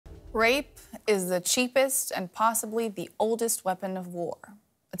Rape is the cheapest and possibly the oldest weapon of war.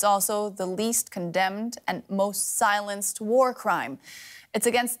 It's also the least condemned and most silenced war crime. It's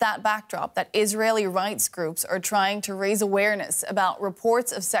against that backdrop that Israeli rights groups are trying to raise awareness about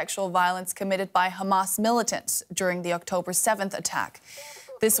reports of sexual violence committed by Hamas militants during the October 7th attack.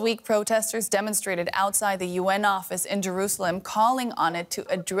 This week, protesters demonstrated outside the UN office in Jerusalem, calling on it to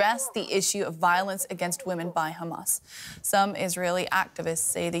address the issue of violence against women by Hamas. Some Israeli activists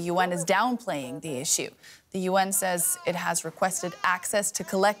say the UN is downplaying the issue. The UN says it has requested access to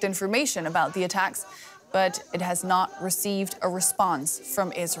collect information about the attacks, but it has not received a response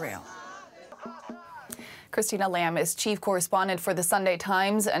from Israel. Christina Lamb is chief correspondent for the Sunday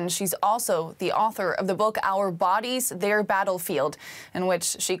Times, and she's also the author of the book Our Bodies, Their Battlefield, in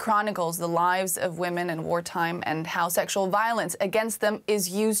which she chronicles the lives of women in wartime and how sexual violence against them is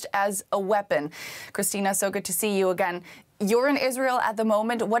used as a weapon. Christina, so good to see you again. You're in Israel at the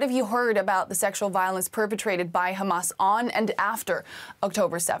moment. What have you heard about the sexual violence perpetrated by Hamas on and after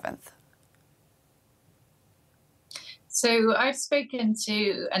October 7th? So I've spoken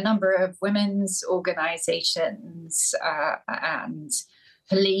to a number of women's organisations and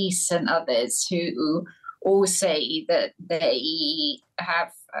police and others who all say that they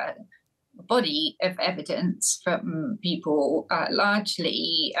have a body of evidence from people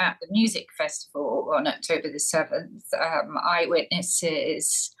largely at the music festival on October the 7th,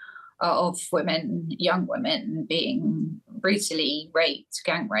 eyewitnesses of women, young women, being brutally raped,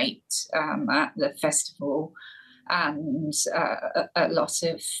 gang raped at the festival, and a lot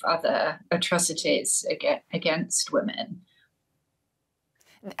of other atrocities against women.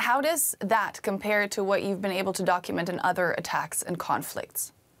 How does that compare to what you've been able to document in other attacks and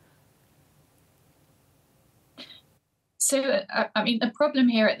conflicts? So, I mean, the problem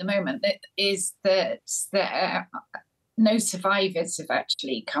here at the moment is that no survivors have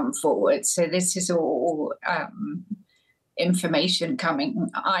actually come forward. So this is all information coming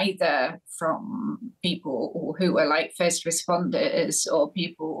either from people who were like first responders or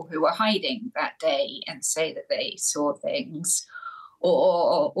people who were hiding that day and say that they saw things,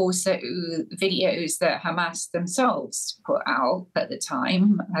 or also videos that Hamas themselves put out at the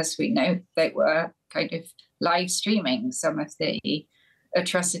time. As we know, they were kind of live streaming some of the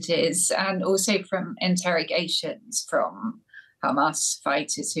atrocities, and also from interrogations from Hamas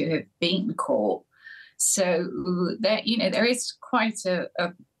fighters who have been caught. So there is quite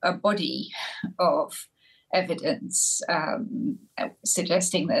a body of evenance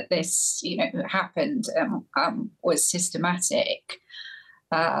suggesting that this happened was systematic.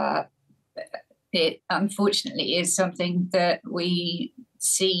 It unfortunately is something that we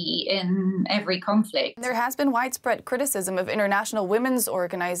see in every conflict. There has been widespread criticism of international women's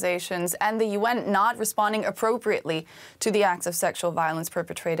organizations and the UN not responding appropriately to the acts of sexual violence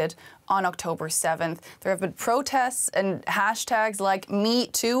perpetrated on October 7th. There have been protests and hashtags like Me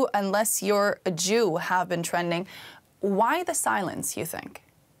Too, Unless You're a Jew have been trending. Why the silence, you think?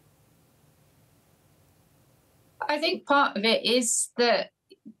 I think part of it is that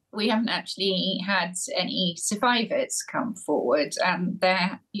we haven't actually had any survivors come forward, and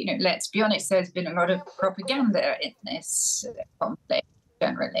let's be honest, there's been a lot of propaganda in this conflict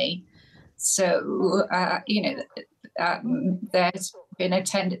generally. So there's been a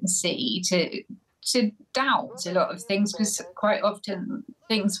tendency to doubt a lot of things, because quite often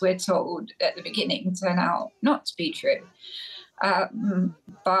things we're told at the beginning turn out not to be true.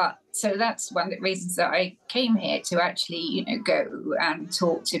 But so that's one of the reasons that I came here, to actually, go and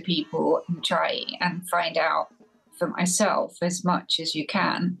talk to people and try and find out for myself as much as you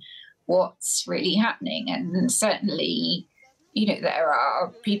can what's really happening. And certainly, there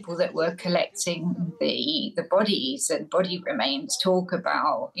are people that were collecting the bodies and body remains, talk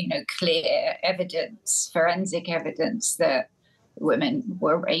about, clear evidence, forensic evidence that women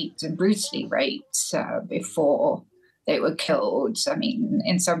were raped and brutally raped before they were killed. I mean,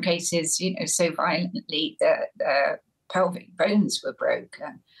 in some cases, so violently that their pelvic bones were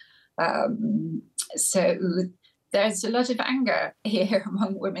broken. So there's a lot of anger here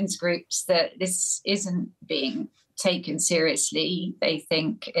among women's groups that this isn't being taken seriously. They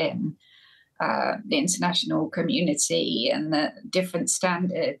think in the international community and the different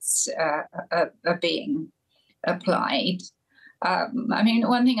standards are being applied. I mean,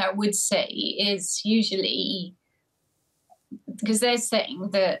 one thing I would say is usually, because they're saying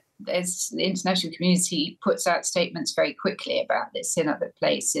that the international community puts out statements very quickly about this in other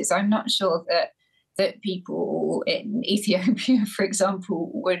places. I'm not sure that people in Ethiopia, for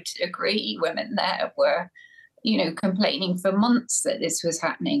example, would agree. Women there were, complaining for months that this was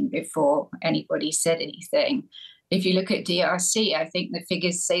happening before anybody said anything. if you look at DRC, I think the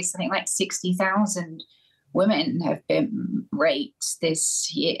figures say something like 60,000 women have been raped this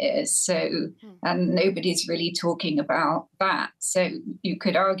year. So, and nobody's really talking about that. So you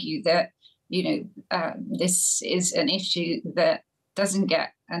could argue that, this is an issue that doesn't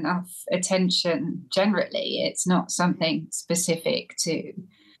get enough attention generally. It's not something specific to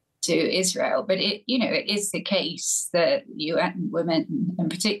Israel, but it is the case that UN women in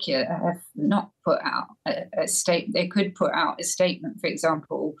particular have not put out a statement. They could put out a statement, for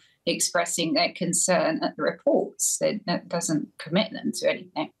example, expressing their concern at the reports. That doesn't commit them to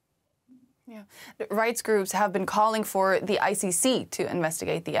anything. Yeah. Rights groups have been calling for the ICC to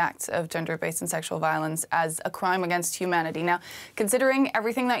investigate the acts of gender-based and sexual violence as a crime against humanity. Now, considering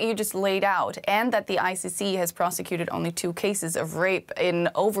everything that you just laid out and that the ICC has prosecuted only 2 cases of rape in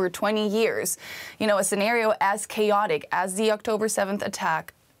over 20 years, a scenario as chaotic as the October 7th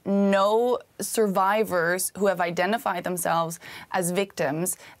attack, no survivors who have identified themselves as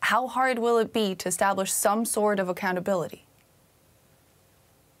victims, how hard will it be to establish some sort of accountability?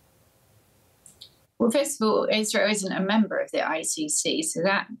 Well, first of all, Israel isn't a member of the ICC, so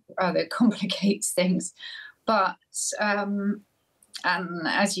that rather complicates things. But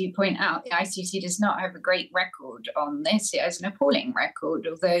as you point out, the ICC does not have a great record on this. It has an appalling record,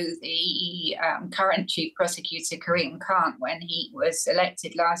 although the current chief prosecutor, Karim Khan, when he was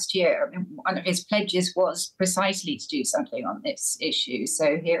elected last year, one of his pledges was precisely to do something on this issue.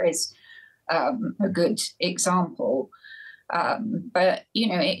 So here is a good example. But,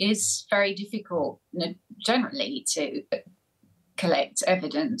 it is very difficult generally to collect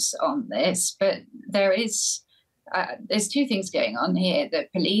evidence on this. But there's 2 things going on here. The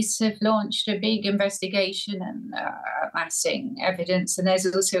police have launched a big investigation and amassing evidence. And there's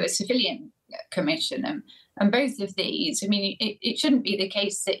also a civilian commission. And both of these, it shouldn't be the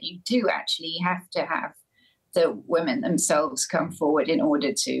case that you do actually have to have the women themselves come forward in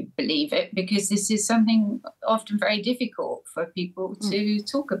order to believe it, because this is something often very difficult for people to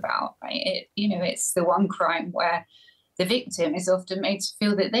talk about. Right? It's the one crime where the victim is often made to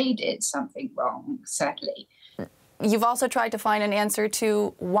feel that they did something wrong, sadly. You've also tried to find an answer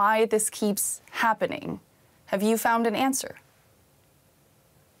to why this keeps happening. Have you found an answer?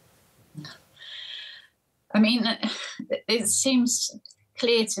 It seems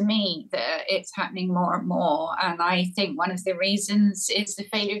clear to me that it's happening more and more. And I think one of the reasons is the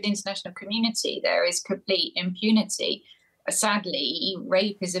failure of the international community. There is complete impunity. Sadly,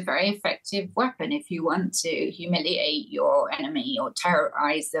 rape is a very effective weapon if you want to humiliate your enemy or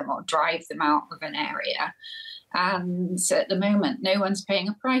terrorize them or drive them out of an area. And at the moment, no one's paying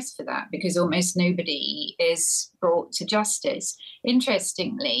a price for that because almost nobody is brought to justice.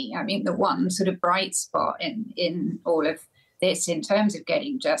 Interestingly, the one sort of bright spot in all of this in terms of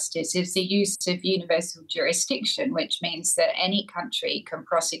getting justice is the use of universal jurisdiction, which means that any country can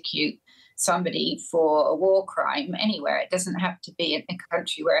prosecute somebody for a war crime anywhere. It doesn't have to be in the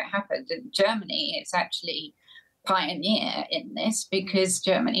country where it happened. And Germany is actually pioneer in this because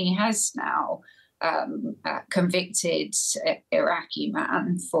Germany has now convicted an Iraqi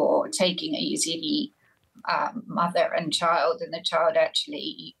man for taking a Yazidi mother and child, and the child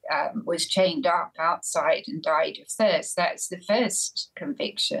actually was chained up outside and died of thirst. That's the first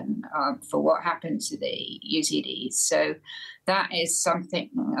conviction for what happened to the Yazidis. So that is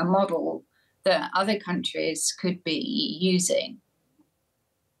something, a model that other countries could be using.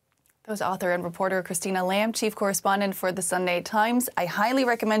 That was author and reporter Christina Lamb, chief correspondent for the Sunday Times. I highly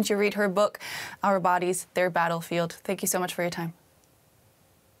recommend you read her book, Our Bodies, Their Battlefield. Thank you so much for your time.